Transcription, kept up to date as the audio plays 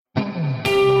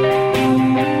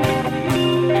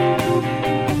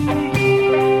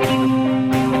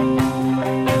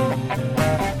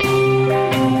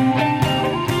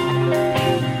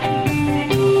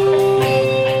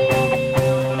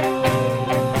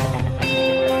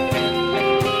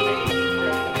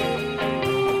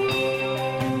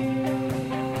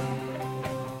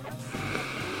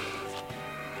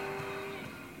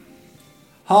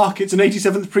Hark, it's an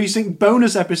 87th Precinct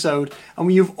bonus episode,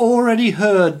 and you've already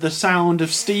heard the sound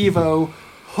of Steve-O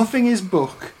huffing his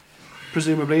book,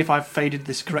 presumably, if I've faded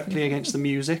this correctly against the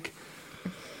music.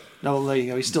 No, well, there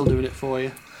you go, he's still doing it for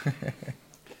you.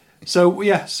 So,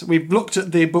 yes, we've looked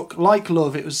at the book Like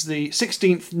Love. It was the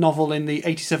 16th novel in the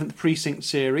 87th Precinct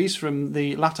series from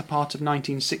the latter part of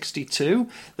 1962.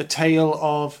 The tale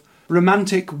of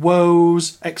romantic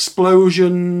woes,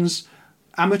 explosions,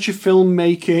 amateur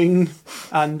filmmaking,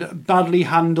 and badly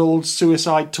handled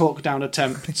suicide talk-down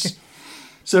attempts.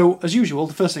 So, as usual,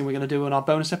 the first thing we're going to do in our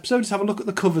bonus episode is have a look at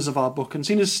the covers of our book. And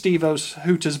seeing as Steve-O's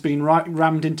hoot has been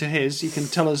rammed into his, he can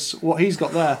tell us what he's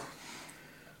got there.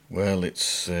 Well,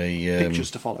 it's a...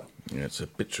 Pictures to follow. Yeah, it's a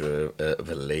picture of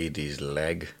a lady's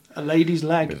leg. A lady's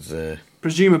leg. With,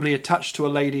 presumably attached to a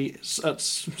lady at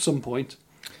some point.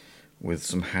 With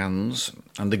some hands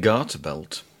and a garter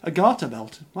belt. A garter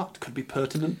belt? That could be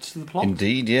pertinent to the plot.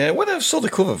 Indeed, yeah. When I saw the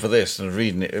cover for this and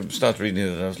started reading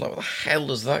it, I was like, what the hell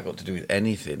has that got to do with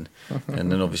anything?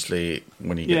 And then obviously,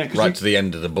 when you get to the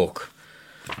end of the book,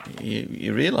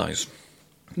 you realise.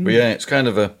 But yeah, it's kind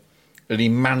of an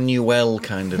Emmanuel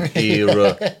kind of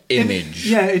era image.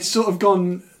 Yeah, it's sort of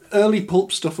gone... Early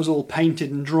pulp stuff was all painted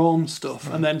and drawn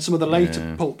stuff, and then some of the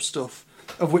later pulp stuff,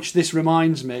 of which this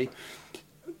reminds me,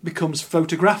 becomes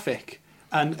photographic.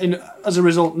 And as a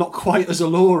result, not quite as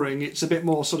alluring. It's a bit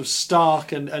more sort of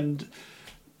stark and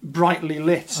brightly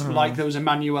lit, like those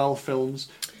Emmanuel films.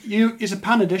 It's a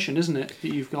pan edition, isn't it,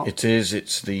 that you've got? It is.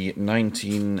 It's the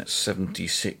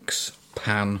 1976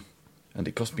 pan, and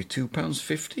it cost me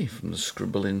 £2.50 from the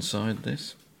scribble inside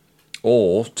this.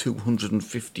 Or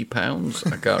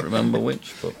 £250. I can't remember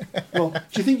which. But well, do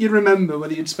you think you'd remember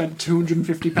whether you'd spent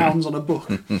 £250 on a book?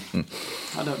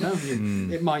 I don't know.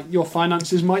 It might. Your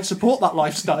finances might support that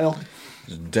lifestyle. I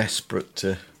was desperate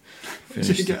to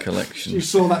finish the collection. You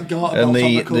saw that garter belt on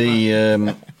the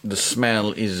cover. The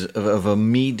smell is of a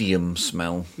medium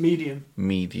smell.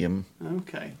 Medium.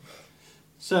 Okay.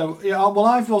 So well,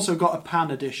 I've also got a pan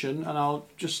edition, and I'll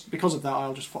just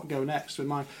go next with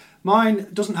mine. Mine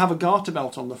doesn't have a garter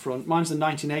belt on the front. Mine's the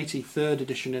 1980 third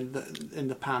edition in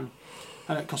the pan,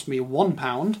 and it cost me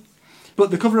 £1.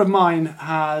 But the cover of mine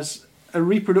has a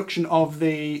reproduction of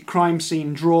the crime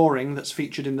scene drawing that's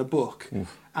featured in the book.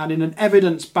 Oof. And in an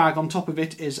evidence bag on top of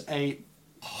it is a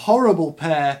horrible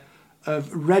pair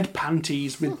of red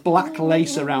panties with black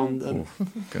lace around them.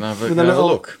 Can I have a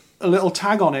look? A little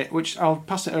tag on it, which I'll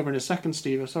pass it over in a second,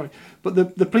 Steve. Sorry. But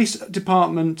the police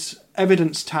department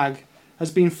evidence tag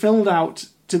has been filled out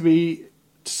to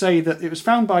say that it was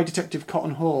found by Detective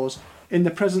Cotton Hawes in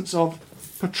the presence of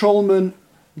Patrolman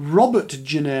Robert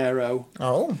Gennaro.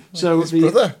 Oh, so his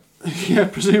brother. Yeah,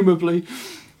 presumably.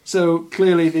 So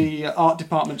clearly the art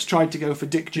department's tried to go for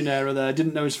Dick Gennaro there,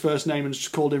 didn't know his first name and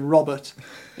just called him Robert,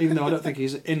 even though I don't think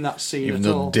he's in that scene even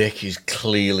at all. Even though Dick is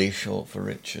clearly short for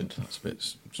Richard. That's a bit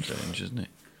strange, isn't it?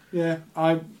 Yeah,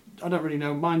 I don't really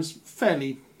know. Mine's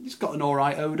fairly... It's got an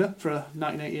alright odour for a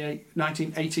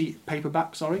 1980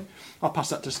 paperback, sorry. I'll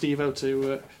pass that to Steve-O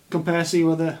to compare, see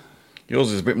whether...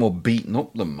 Yours is a bit more beaten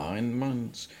up than mine.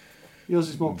 Mine's yours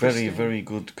is more very, pristine. very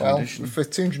good condition. Well, for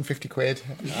 £250,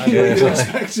 you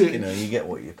expect it. You get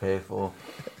what you pay for.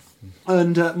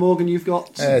 And Morgan, you've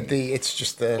got... it's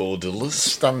just the Odorless.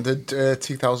 Standard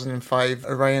 2005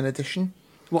 Orion edition.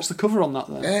 What's the cover on that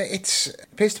then? It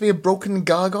appears to be a broken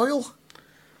gargoyle.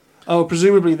 Oh,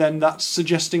 presumably then that's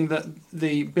suggesting that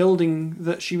the building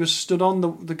that she was stood on,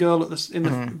 the girl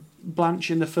Blanche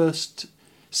in the first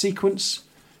sequence,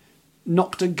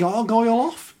 knocked a gargoyle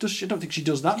off. Does she? I don't think she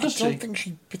does that, does she? I don't think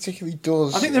she particularly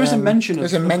does. I think there is a mention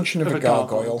of a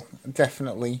gargoyle,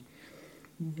 definitely.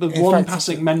 The one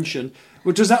passing mention.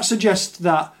 Well, does that suggest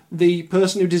that the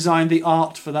person who designed the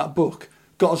art for that book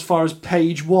got as far as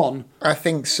page 1? I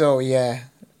think so, yeah.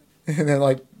 And they're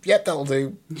like, yep, that'll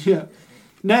do. Yeah.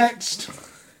 Next.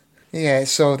 Yeah,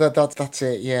 so that's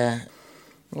it, yeah.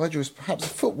 The ledger was perhaps a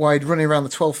foot wide, running around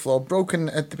the 12th floor, broken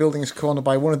at the building's corner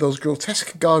by one of those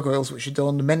grotesque gargoyles which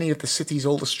adorned many of the city's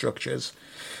oldest structures.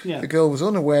 Yeah. The girl was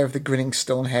unaware of the grinning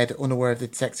stone head, unaware of the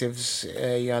detectives,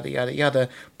 yada, yada, yada.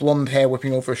 Blonde hair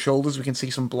whipping over her shoulders. We can see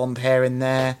some blonde hair in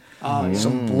there.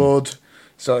 Some blood.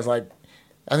 So it's like...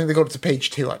 I think they got up to page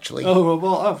 2, actually. So,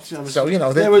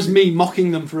 there was me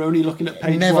mocking them for only looking at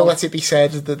page 1. Never let it be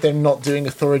said that they're not doing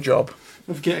a thorough job.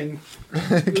 Of getting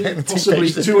possibly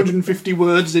 250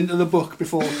 words into the book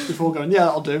before going, yeah,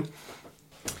 that'll do.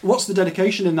 What's the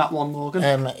dedication in that one, Morgan?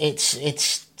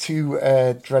 It's to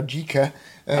Dragika.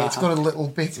 It's got a little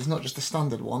bit. It's not just the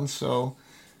standard one. So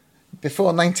before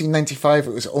 1995,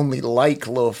 it was only Like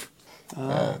Love.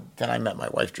 Then I met my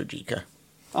wife, Dragika.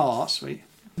 Oh, that's sweet.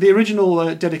 The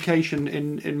original dedication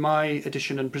in my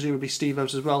edition, and presumably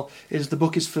Steve-O's as well, is the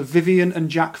book is for Vivian and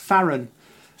Jack Farren.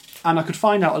 And I could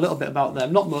find out a little bit about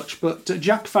them, not much, but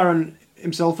Jack Farren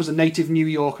himself was a native New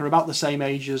Yorker about the same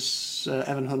age as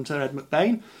Evan Hunter, Ed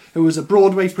McBain, who was a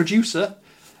Broadway producer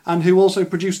and who also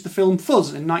produced the film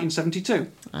Fuzz in 1972.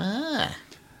 Ah.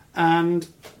 And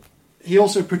he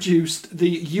also produced the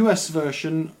US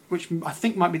version, which I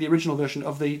think might be the original version,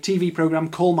 of the TV programme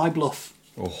Call My Bluff.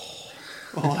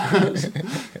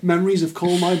 Memories of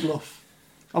Call My Bluff.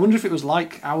 I wonder if it was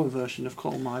like our version of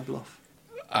Call My Bluff.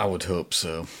 I would hope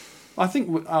so. I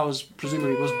think ours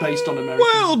presumably was based on American.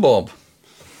 Well, Bob.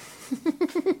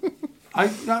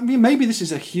 I mean, maybe this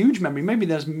is a huge memory. Maybe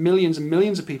there's millions and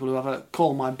millions of people who have a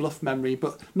Call My Bluff memory,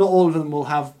 but not all of them will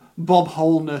have Bob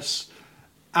Holness,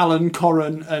 Alan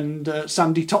Corran, and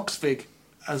Sandy Toksvig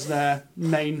as their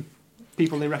main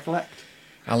people they recollect.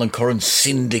 Alan Corran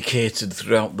syndicated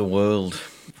throughout the world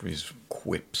for his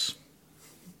quips.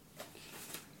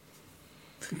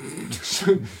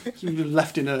 So you're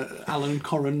left in a Alan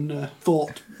Corran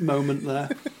thought moment there.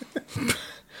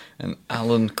 And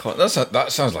Alan Corran...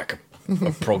 That sounds like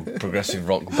a progressive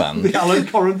rock band. The Alan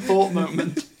Corran thought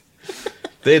moment.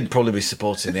 They'd probably be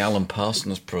supporting the Alan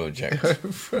Parsons project.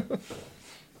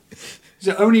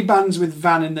 So only bands with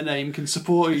Van in the name can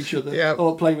support each other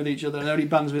or play with each other, and only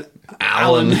bands with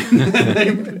Alan in their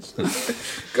name. Got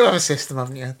to have a system,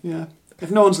 haven't you? Yeah.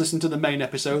 If no one's listened to the main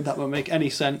episode, that won't make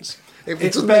any sense.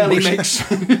 It barely makes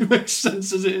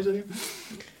sense as it is. Anyway.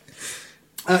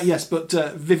 Yes, but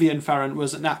Vivian Farren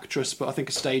was an actress, but I think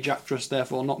a stage actress,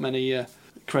 therefore not many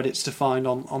credits to find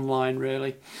online,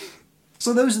 really.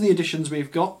 So those are the editions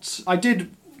we've got. I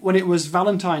did, when it was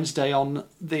Valentine's Day on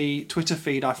the Twitter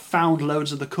feed, I found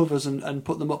loads of the covers and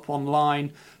put them up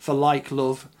online for Like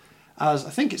Love, as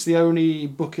I think it's the only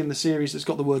book in the series that's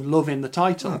got the word love in the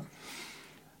title. Oh.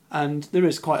 And there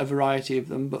is quite a variety of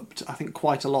them, but I think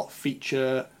quite a lot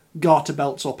feature garter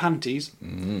belts or panties,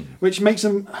 which makes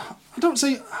them, I don't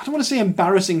want to say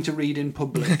embarrassing to read in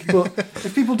public, but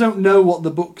if people don't know what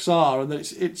the books are, then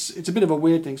it's a bit of a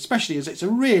weird thing, especially as it's a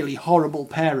really horrible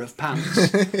pair of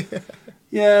pants.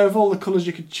 Yeah, of all the colours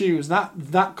you could choose,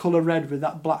 that colour red with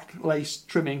that black lace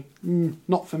trimming,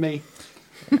 not for me.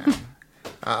 Yeah.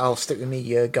 I'll stick with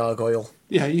me gargoyle.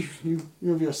 Yeah,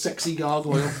 you'll be a sexy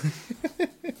gargoyle.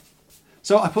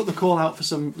 So I put the call out for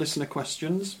some listener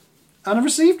questions, and I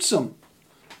received some.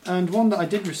 And one that I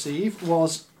did receive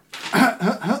was,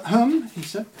 he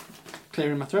said,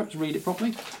 clearing my throat to read it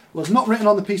properly, was not written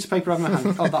on the piece of paper I have in my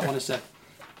hand. Oh, that one is said.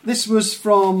 This was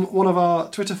from one of our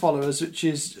Twitter followers, which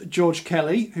is George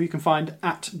Kelly, who you can find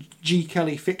at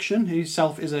GKellyFiction, who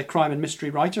himself is a crime and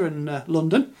mystery writer in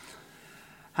London.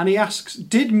 And he asks,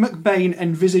 did McBain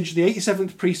envisage the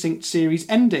 87th Precinct series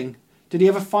ending? Did he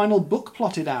have a final book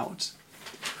plotted out?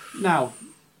 Now,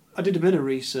 I did a bit of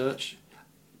research.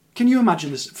 Can you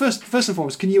imagine this? First and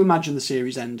foremost, can you imagine the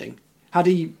series ending? Had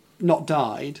he not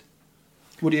died,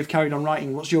 would he have carried on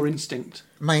writing? What's your instinct?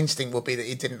 My instinct would be that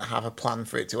he didn't have a plan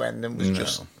for it to end and was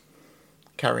just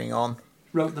carrying on.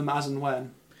 Wrote them as and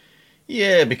when.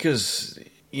 Yeah, because,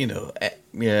 I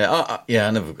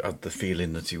never had the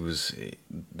feeling that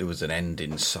there was an end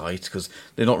in sight, because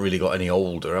they're not really got any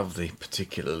older, have they,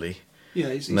 particularly? Yeah,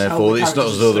 he's therefore, it's not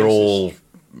as though they're all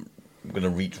going to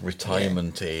reach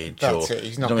retirement age, that's or it.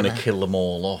 He's not going to kill them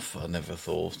all off. I never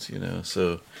thought,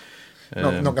 so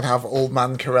not going to have old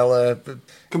man Corella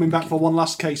coming back for one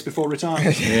last case before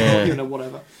retirement. Or,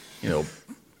 whatever.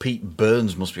 Pete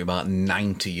Burns must be about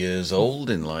 90 years old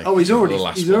in he's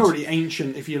already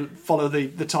ancient if you follow the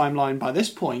timeline by this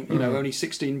point. Only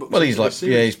 16 books. Well,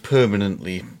 he's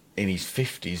permanently in his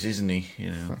 50s, isn't he?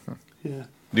 Yeah.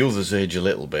 The others age a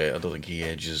little bit. I don't think he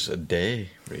ages a day,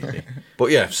 really.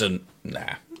 But yeah, so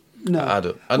nah.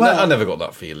 No, I never got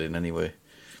that feeling anyway.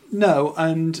 No,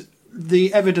 and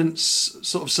the evidence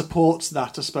sort of supports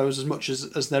that, I suppose, as much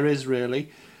as there is really.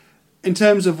 In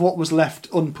terms of what was left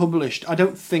unpublished, I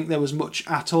don't think there was much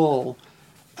at all.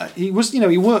 He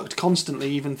worked constantly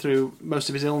even through most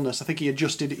of his illness. I think he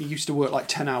adjusted. He used to work like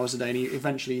 10 hours a day, and he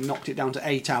eventually knocked it down to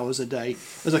 8 hours a day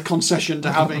as a concession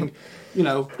to having,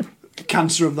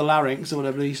 cancer of the larynx or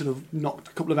whatever. He sort of knocked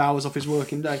a couple of hours off his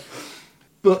working day.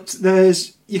 But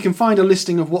you can find a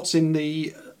listing of what's in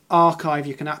the archive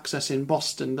you can access in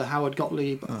Boston, the Howard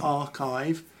Gottlieb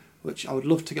archive, which I would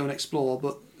love to go and explore,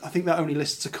 but I think that only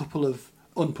lists a couple of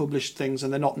unpublished things,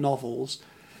 and they're not novels.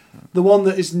 The one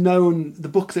that is known, the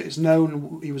book that is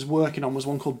known he was working on was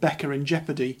one called Becker in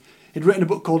Jeopardy. He'd written a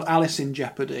book called Alice in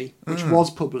Jeopardy, which was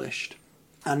published,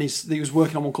 and he was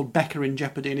working on one called Becker in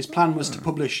Jeopardy, and his plan was to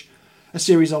publish a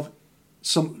series of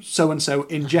some so-and-so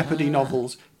in Jeopardy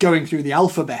novels going through the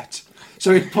alphabet.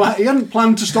 So he hadn't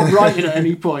planned to stop writing at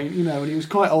any point, and he was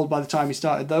quite old by the time he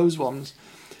started those ones.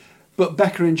 But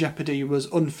Becker in Jeopardy was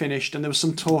unfinished, and there was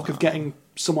some talk of getting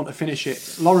someone to finish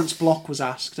it. Lawrence Block was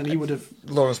asked, and he would have...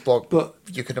 Lawrence Block, but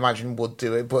you could imagine, would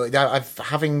do it. But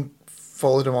having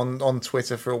followed him on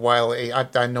Twitter for a while,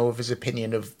 I know of his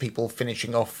opinion of people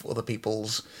finishing off other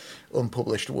people's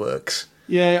unpublished works.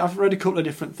 Yeah, I've read a couple of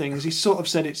different things. He sort of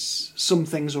said some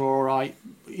things are all right,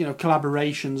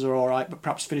 collaborations are all right, but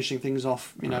perhaps finishing things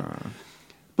off,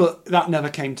 But that never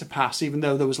came to pass, even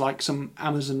though there was like some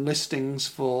Amazon listings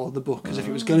for the book as if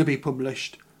it was going to be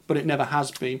published, but it never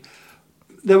has been.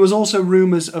 There was also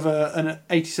rumours of an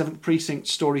 87th Precinct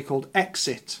story called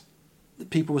Exit.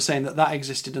 People were saying that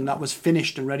existed and that was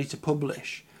finished and ready to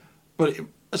publish. But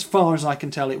as far as I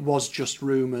can tell, it was just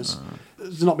rumours.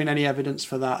 There's not been any evidence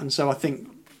for that. And so I think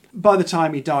by the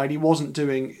time he died, he wasn't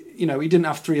doing... he didn't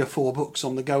have 3 or 4 books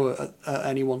on the go at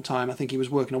any one time. I think he was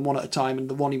working on one at a time, and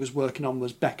the one he was working on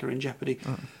was Becker in Jeopardy.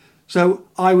 So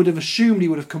I would have assumed he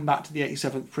would have come back to the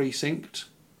 87th Precinct,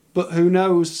 but who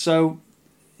knows? So,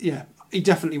 yeah, he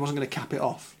definitely wasn't going to cap it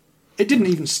off. It didn't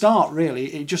even start, really.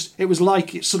 It was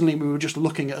like suddenly we were just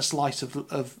looking at a slice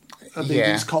of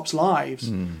these cops'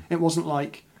 lives. It wasn't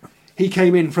like he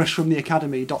came in fresh from the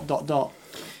academy, ...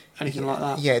 anything like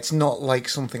that. Yeah, it's not like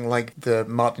something like the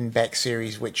Martin Beck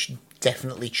series, which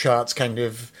definitely charts kind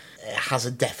of has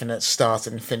a definite start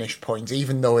and finish point,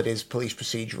 even though it is police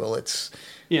procedural.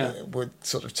 Would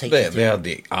sort of take. They had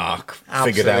the arc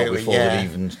figured out before it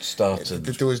even started.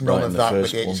 There was none of that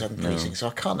with the 87th Precinct, so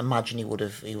I can't imagine he would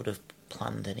have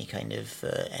planned any kind of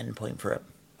end point for it.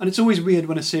 And it's always weird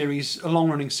when a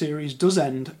long-running series does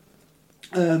end.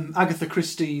 Agatha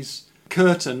Christie's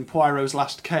Curtain, Poirot's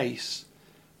Last Case,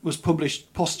 was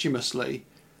published posthumously,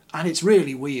 and it's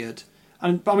really weird.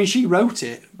 And I mean, she wrote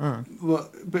it,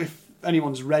 but if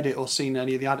anyone's read it or seen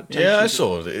any of the adaptations, I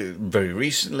saw it very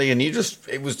recently, and it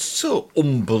was so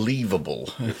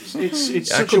unbelievable. It's I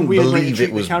such a weird way to believe treat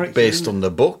it was the character, based on the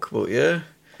book, but yeah.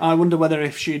 I wonder whether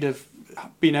if she'd have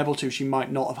been able to, she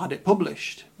might not have had it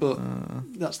published. But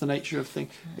that's the nature of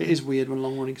things. It is weird when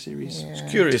long-running series. Yeah.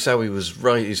 It's curious how he was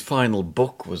right. His final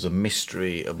book was a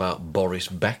mystery about Boris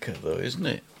Becker, though, isn't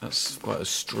it? That's quite a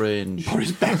strange...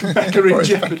 Boris Becker in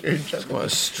Jeopardy. It's quite a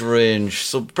strange...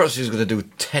 So perhaps he was going to do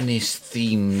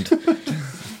tennis-themed...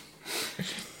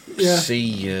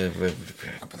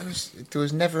 But there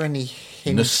was never any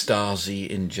hint... Nastasi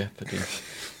in Jeopardy.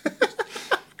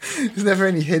 There's never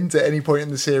any hint at any point in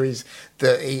the series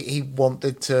that he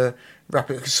wanted to wrap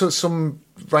it. So some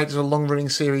writers of a long-running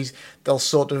series, they'll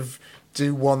sort of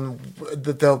do one.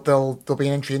 There'll be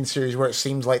an entry in the series where it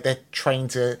seems like they're trying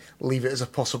to leave it as a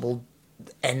possible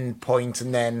end point,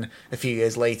 and then a few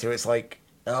years later, it's like,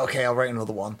 okay, I'll write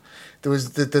another one.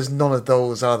 There's none of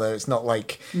those, are there? It's not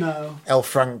like L.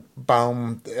 Frank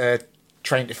Baum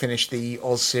trying to finish the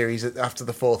Oz series after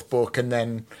the 4th book, and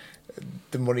then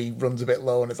the money runs a bit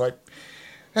low, and it's like,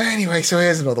 anyway, so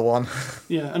here's another one.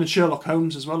 Yeah, and Sherlock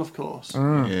Holmes as well, of course.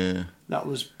 Yeah, that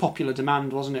was popular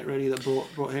demand, wasn't it? Really, that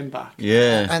brought him back.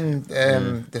 Yeah, and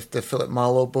the Philip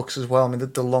Marlowe books as well. I mean,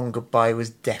 the Long Goodbye was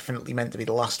definitely meant to be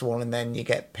the last one, and then you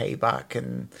get Payback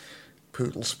and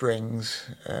Poodle Springs.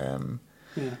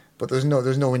 But there's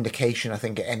no indication, I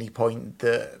think, at any point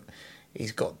that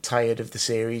he's got tired of the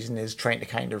series and is trying to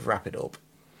kind of wrap it up.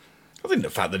 I think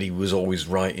the fact that he was always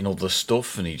writing other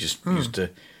stuff and he just used to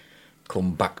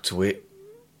come back to it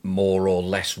more or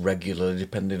less regularly,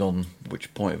 depending on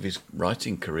which point of his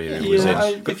writing career he was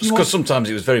in. Because sometimes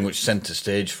it was very much centre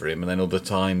stage for him, and then other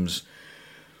times,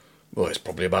 well, it's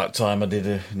probably about time I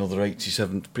did another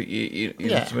 87th. You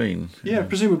know what I mean? Yeah,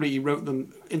 presumably he wrote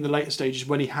them in the later stages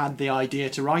when he had the idea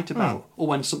to write about, or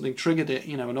when something triggered it.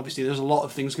 And obviously there's a lot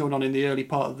of things going on in the early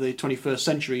part of the 21st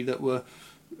century that were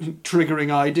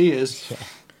triggering ideas.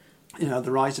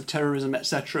 The rise of terrorism,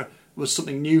 etc., was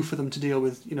something new for them to deal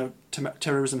with.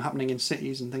 Terrorism happening in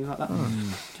cities and things like that.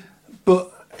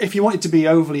 But if you wanted to be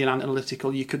overly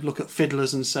analytical, you could look at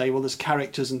Fiddlers and say, well, there's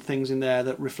characters and things in there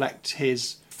that reflect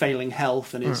his failing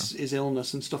health and his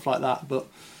illness and stuff like that. But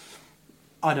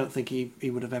I don't think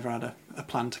he would have ever had a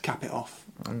plan to cap it off.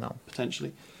 No,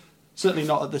 potentially, certainly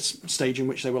not at this stage in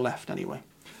which they were left. Anyway.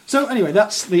 So anyway,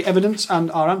 that's the evidence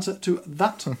and our answer to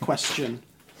that question.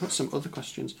 What's some other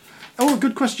questions? Oh, a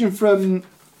good question from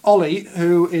Ollie,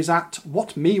 who is at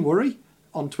WhatMeWorry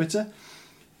on Twitter.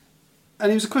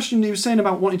 And it was a question he was saying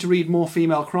about wanting to read more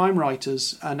female crime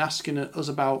writers and asking us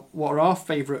about what are our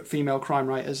favourite female crime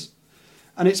writers.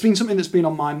 And it's been something that's been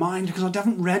on my mind because I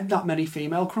haven't read that many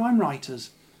female crime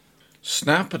writers.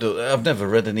 Snap? I've never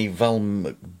read any Val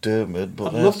McDermid,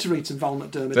 but I'd love to read some Val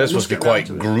McDermid. They're supposed to be quite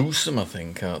gruesome, I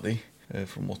think, aren't they?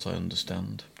 From what I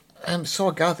understand. So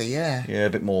I gather, yeah. Yeah, a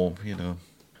bit more,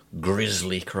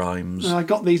 grisly crimes. I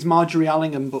got these Marjorie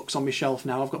Allingham books on my shelf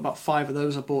now. I've got about 5 of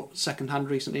those I bought second-hand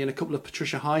recently, and a couple of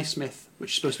Patricia Highsmith, which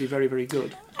is supposed to be very, very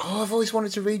good. Oh, I've always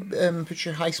wanted to read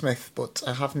Patricia Highsmith, but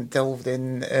I haven't delved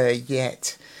in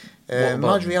yet.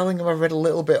 Marjorie Allingham I've read a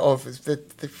little bit of.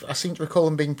 I seem to recall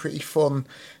them being pretty fun,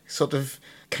 sort of,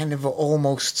 kind of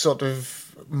almost sort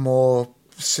of more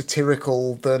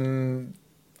satirical than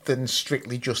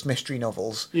strictly just mystery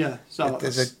novels. Yeah, so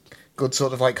there's a good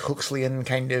sort of like Huxleyan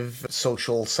kind of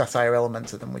social satire element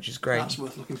to them, which is great. That's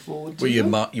worth looking forward to. Well,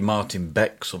 your Martin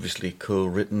Beck's obviously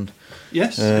co-written.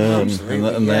 Yes,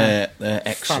 absolutely. And they're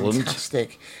excellent.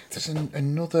 Fantastic. There's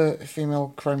another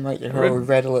female crime writer who I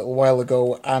read a little while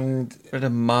ago, and I read a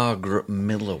Margaret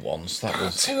Miller once.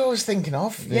 That's who I was thinking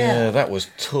of. Yeah, that was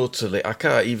totally. I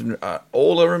can't even.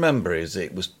 All I remember is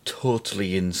it was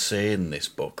totally insane. This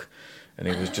book, and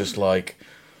it was just like.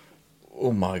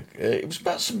 Oh my! It was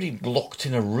about somebody locked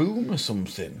in a room or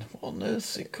something. What on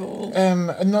earth is it called?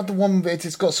 Another one.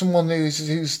 It's got someone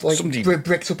who's like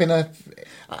bricked up in a.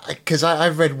 Because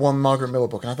I've read one Margaret Miller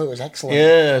book and I thought it was excellent.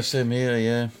 Yeah, same here.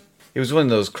 Yeah, it was one of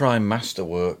those crime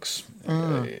masterworks.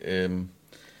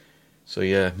 So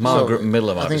yeah, Margaret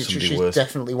Miller might be somebody worth. I think she's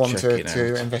definitely one to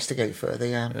out. investigate further.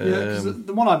 Yeah, because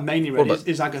the one I've mainly read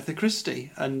is Agatha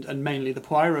Christie and mainly the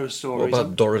Poirot stories. What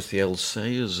about Dorothy L.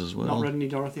 Sayers as well? Not read any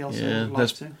Dorothy L. Yeah,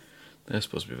 Sayers. they're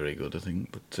supposed to be very good, I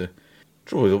think. But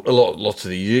probably a lot of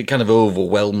these, you're kind of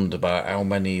overwhelmed about how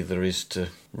many there is to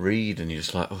read, and you're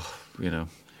just like,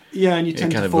 Yeah, and you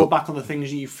tend to fall back on the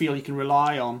things you feel you can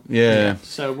rely on. Yeah.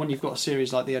 So when you've got a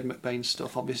series like the Ed McBain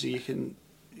stuff, obviously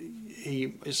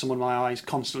he is someone my eyes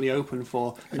constantly open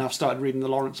for, and I've started reading the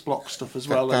Lawrence Block stuff as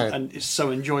well, and it's so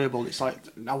enjoyable. It's like,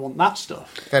 I want that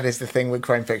stuff. That is the thing with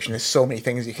crime fiction. There's so many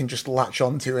things you can just latch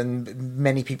onto, and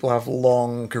many people have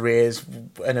long careers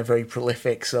and are very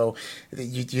prolific, so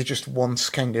you just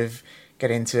once kind of get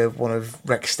into one of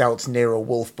Rex Stout's Nero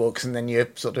Wolfe books, and then you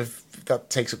sort of, that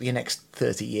takes up your next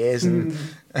 30 years. And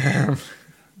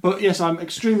But yes, I'm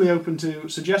extremely open to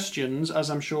suggestions,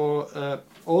 as I'm sure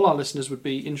all our listeners would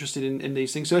be interested in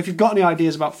these things. So if you've got any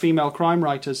ideas about female crime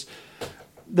writers,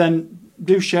 then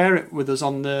do share it with us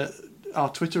on our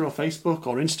Twitter or Facebook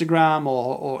or Instagram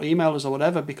or email us or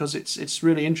whatever, because it's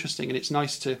really interesting, and it's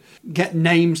nice to get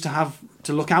names to have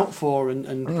to look out for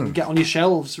and get on your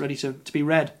shelves ready to be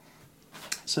read.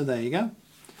 So there you go.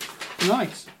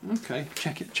 Right. Okay.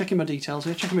 Checking my details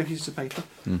here. Checking my pieces of paper.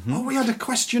 Mm-hmm. Oh, we had a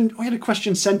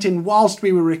question sent in whilst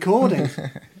we were recording.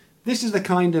 This is the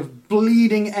kind of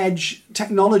bleeding edge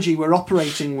technology we're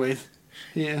operating with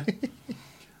here.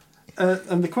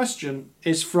 And the question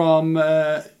is from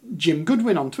Jim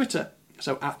Goodwin on Twitter.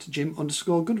 So at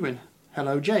Jim_Goodwin.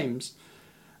 Hello, James.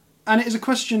 And it is a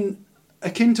question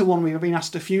akin to one we've been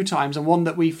asked a few times, and one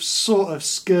that we've sort of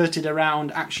skirted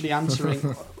around actually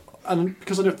answering. And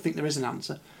because I don't think there is an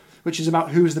answer, which is about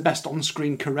who's the best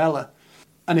on-screen Corella.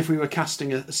 And if we were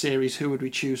casting a series, who would we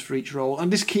choose for each role?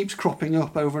 And this keeps cropping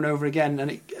up over and over again.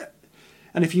 And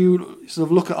if you sort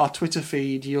of look at our Twitter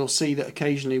feed, you'll see that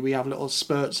occasionally we have little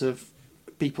spurts of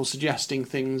people suggesting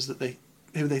things that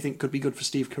who they think could be good for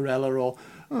Steve Carella or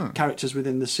characters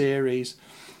within the series.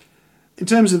 In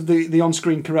terms of the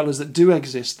on-screen Corellas that do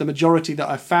exist, the majority that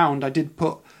I've found, I did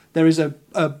put... There is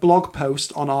a blog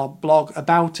post on our blog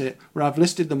about it where I've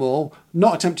listed them all,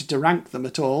 not attempted to rank them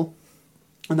at all.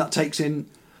 And that takes in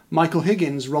Michael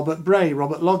Higgins, Robert Bray,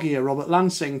 Robert Loggia, Robert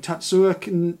Lansing,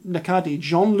 Tatsuya Nakadi,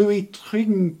 Jean-Louis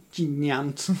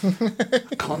Trintignant.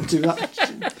 I can't do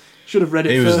that. Should have read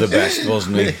it first. He was the best,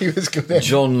 wasn't he? He was good.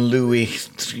 Jean-Louis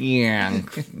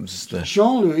Trintignant.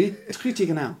 Jean-Louis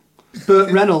Trintignant.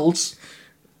 Burt Reynolds.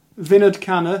 Vinod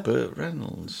Khanna, Burt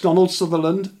Reynolds, Donald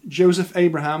Sutherland, Joseph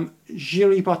Abraham,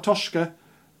 Jiri Bartoshka,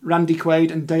 Randy Quaid,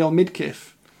 and Dale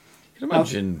Midkiff. You can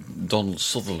imagine Donald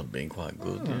Sutherland being quite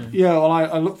good. Yeah, well,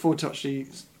 I look forward to actually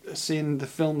seeing the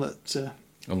film that...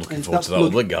 I'm looking forward to that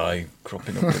other guy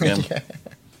cropping up again.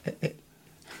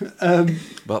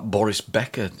 But Boris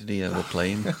Becker, did he ever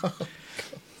play him?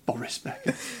 Boris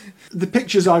Becker. The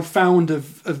pictures I've found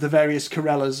of the various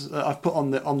Corellas that I've put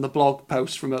on the blog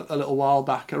post from a little while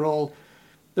back they're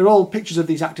all pictures of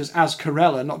these actors as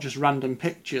Corella, not just random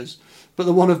pictures. But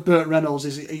the one of Burt Reynolds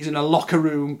he's in a locker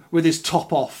room with his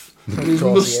top off and his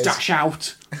moustache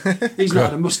out. He's not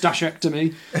had a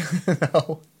moustacheectomy.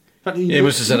 No. In fact, he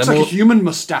looks like a human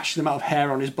moustache, the amount of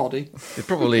hair on his body. He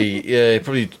probably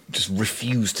just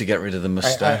refused to get rid of the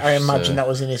moustache. I imagine that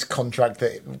was in his contract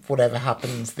that whatever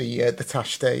happens, the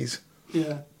Tash stays.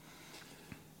 Yeah.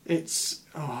 It's...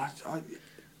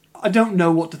 I don't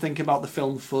know what to think about the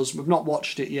film Fuzz. We've not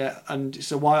watched it yet, and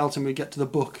it's a while till we get to the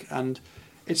book, and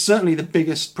it's certainly the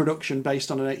biggest production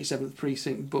based on an 87th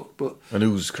Precinct book. But and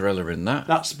who's Corella in that?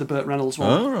 That's the Burt Reynolds one.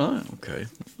 Oh, right, okay.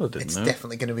 I didn't It's know.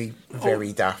 definitely going to be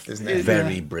very daft, isn't it?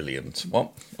 Very brilliant.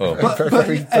 What? Oh. But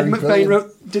Ed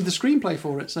McBain did the screenplay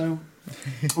for it, so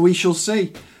we shall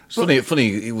see. It's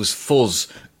funny, it was Fuzz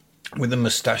with the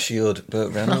mustachioed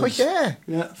Burt Reynolds. Oh, yeah.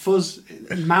 Yeah, fuzz,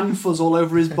 man fuzz all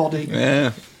over his body.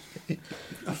 Yeah.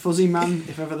 A fuzzy man,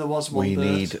 if ever there was one. We Bert.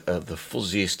 need the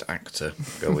fuzziest actor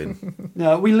going.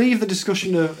 No, we leave the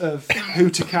discussion of who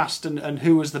to cast and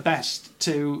who was the best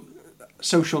to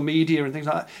social media and things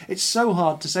like that. It's so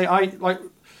hard to say.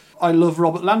 I love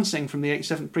Robert Lansing from the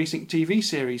 87th Precinct TV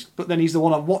series, but then he's the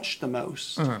one I've watched the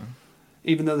most.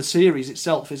 Even though the series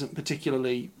itself isn't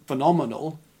particularly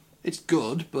phenomenal, it's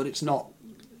good, but it's not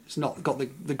got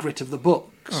the grit of the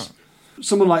books.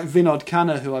 Someone like Vinod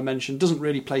Khanna, who I mentioned, doesn't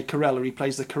really play Corella. He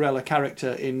plays the Corella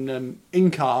character in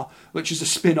Inkar, which is a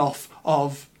spin-off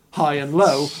of High and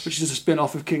Low, which is a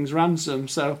spin-off of King's Ransom.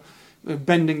 So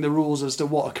bending the rules as to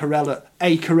what a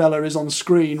Corella is on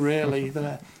screen, really.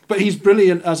 There. But he's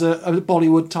brilliant as a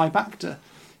Bollywood-type actor.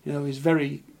 You know, he's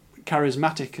very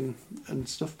charismatic and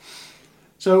stuff.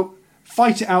 So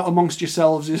fight it out amongst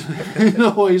yourselves is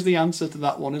always the answer to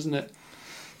that one, isn't it?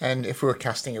 And if we were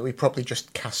casting it, we'd probably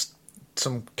just cast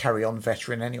some carry-on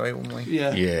veteran anyway, wouldn't we?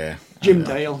 Yeah. Yeah. Jim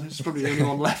Dale is probably the only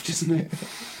one left, isn't it?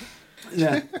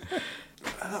 Yeah.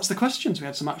 That's the questions. We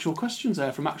had some actual questions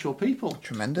there from actual people.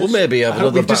 Tremendous. We'll maybe have I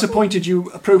hope we've disappointed you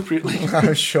appropriately.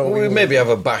 I'm sure We'll maybe have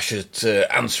a bash at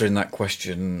answering that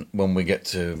question when we get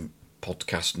to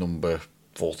podcast number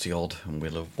 40-odd, and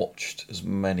we'll have watched as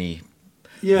many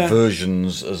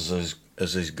versions as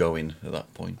is going at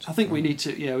that point. I think we do need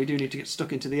to get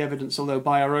stuck into the evidence, although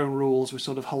by our own rules we're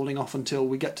sort of holding off until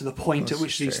we get to the point at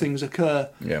which these things occur.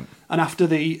 Yeah. And after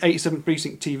the 87th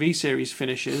Precinct TV series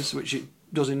finishes, which it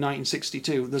does in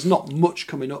 1962, there's not much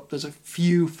coming up. There's a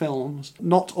few films,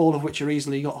 not all of which are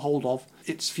easily got hold of.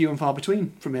 It's few and far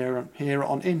between from here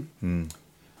on in.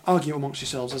 Argue amongst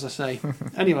yourselves, as I say.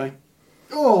 Anyway.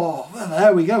 Oh, well,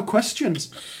 there we go.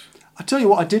 Questions. I tell you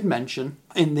what I did mention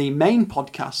in the main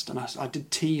podcast, and I did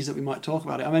tease that we might talk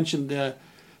about it. I mentioned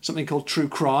something called True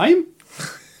Crime.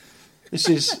 This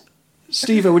is...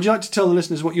 Steve-O, would you like to tell the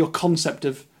listeners what your concept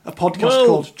of a podcast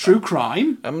called True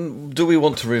Crime? Do we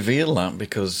want to reveal that?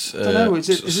 Because... I don't know, is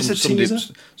this a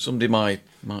teaser? Somebody might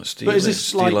steal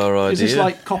our idea. Is this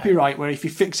like copyright, where if you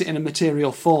fix it in a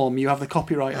material form, you have the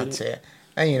copyright on it? That's it.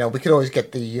 And, we could always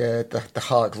get the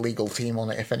Hark legal team on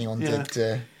it if anyone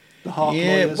did... The Hark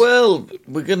lawyers. Well,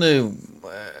 we're going to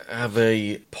have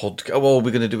a podcast. Well, we're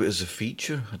going to do it as a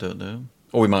feature. I don't know.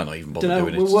 Or we might not even bother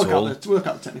doing it at all. We'll work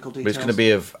out the technical details. But it's going to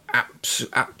be of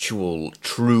actual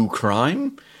true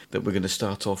crime, that we're going to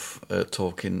start off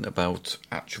talking about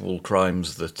actual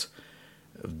crimes that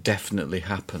have definitely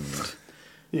happened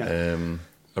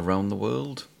around the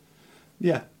world.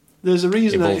 Yeah. There's a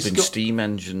reason involving steam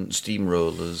engine,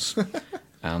 steamrollers,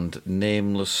 and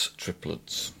nameless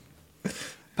triplets.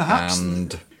 Perhaps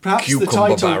the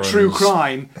title True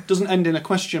Crime doesn't end in a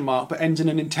question mark, but ends in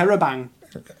an interrobang.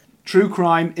 True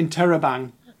Crime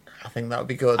interrobang. I think that would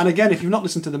be good. And again, if you've not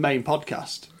listened to the main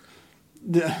podcast,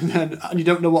 and you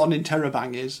don't know what an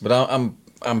interrobang is, but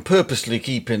I'm purposely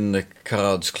keeping the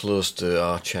cards close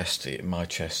to my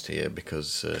chest here,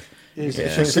 because I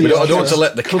don't want to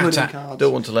let the cat out.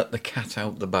 Don't want to let the cat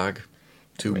out the bag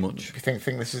too much. I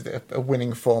think this is a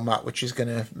winning format, which is going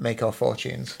to make our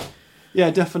fortunes. Yeah,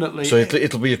 definitely. So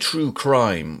it'll be a true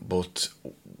crime, but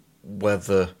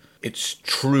whether it's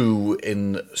true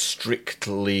in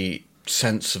strictly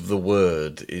sense of the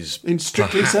word is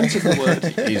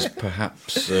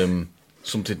perhaps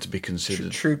something to be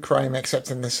considered. True crime,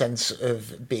 except in the sense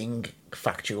of being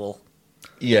factual.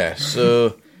 Yeah,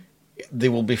 so they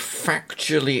will be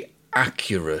factually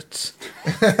accurate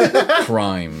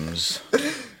crimes,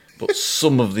 but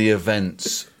some of the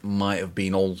events might have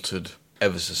been altered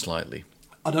ever so slightly.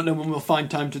 I don't know when we'll find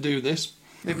time to do this.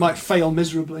 It might fail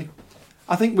miserably.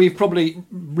 I think we've probably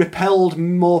repelled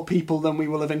more people than we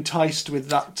will have enticed with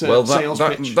that sales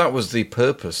pitch. That was the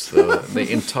purpose, though.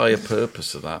 The entire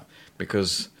purpose of that.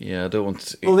 Because, I don't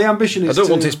want... the ambition is I don't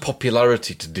want its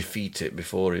popularity to defeat it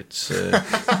before it's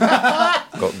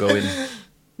got going.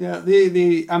 Yeah,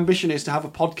 the ambition is to have a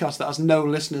podcast that has no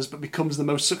listeners but becomes the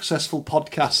most successful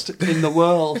podcast in the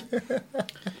world.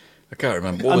 I can't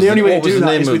remember. The only way to do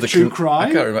that is with True Crime.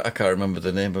 I can't remember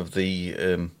the name of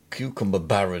the cucumber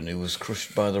baron who was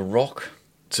crushed by the rock.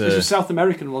 But He was South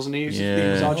American, wasn't he? He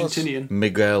was Argentinian.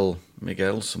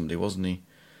 Miguel, somebody, wasn't he?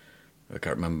 I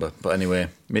can't remember. But anyway,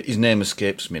 his name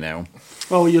escapes me now.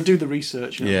 Well, you'll do the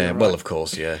research. Yeah, right. well, of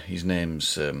course, yeah. His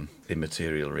name's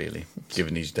immaterial, really,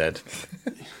 given he's dead.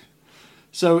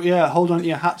 So, yeah, hold on to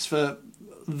your hats for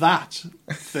that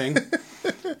thing.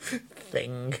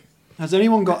 Has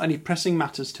anyone got any pressing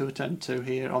matters to attend to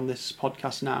here on this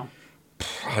podcast now?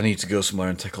 I need to go somewhere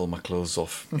and take all my clothes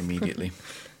off immediately.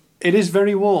 It is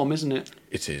very warm, isn't it?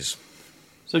 It is.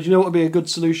 So do you know what would be a good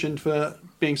solution for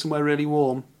being somewhere really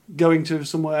warm? Going to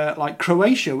somewhere like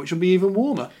Croatia, which will be even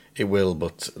warmer. It will,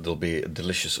 but there'll be a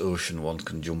delicious ocean one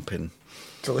can jump in.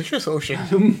 Delicious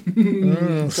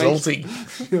ocean. Salty.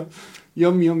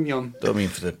 Yum, yum, yum. Don't mean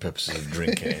for the purposes of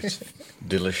drinking it.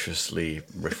 Deliciously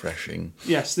refreshing.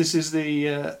 Yes, this is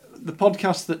the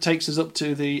podcast that takes us up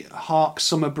to the Hark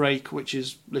summer break, which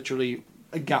is literally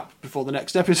a gap before the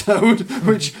next episode,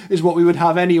 which is what we would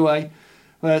have anyway,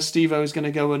 where Steve-O is going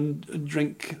to go and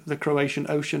drink the Croatian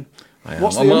Ocean.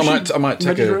 What's the ocean? I might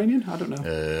take Mediterranean? I don't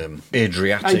know.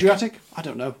 Adriatic. Adriatic? I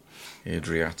don't know.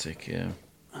 Adriatic, yeah.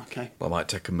 Okay. I might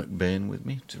take a McBain with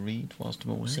me to read whilst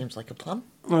I'm away. Seems like a plan.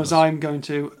 Whereas I'm going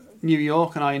to New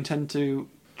York and I intend to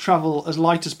travel as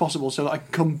light as possible so that I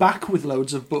can come back with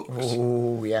loads of books.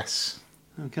 Oh, yes.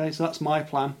 Okay, so that's my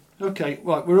plan. Okay,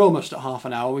 right, we're almost at half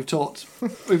an hour.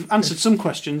 We've answered some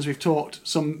questions. We've talked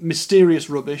some mysterious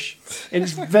rubbish.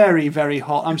 It's very, very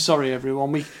hot. I'm sorry,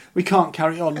 everyone. We can't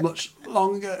carry on much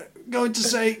longer. Going to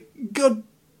say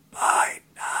goodbye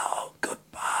now.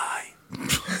 Goodbye.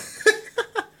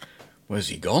 Where's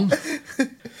he gone?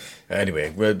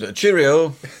 Anyway,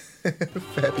 cheerio.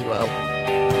 Very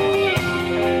well.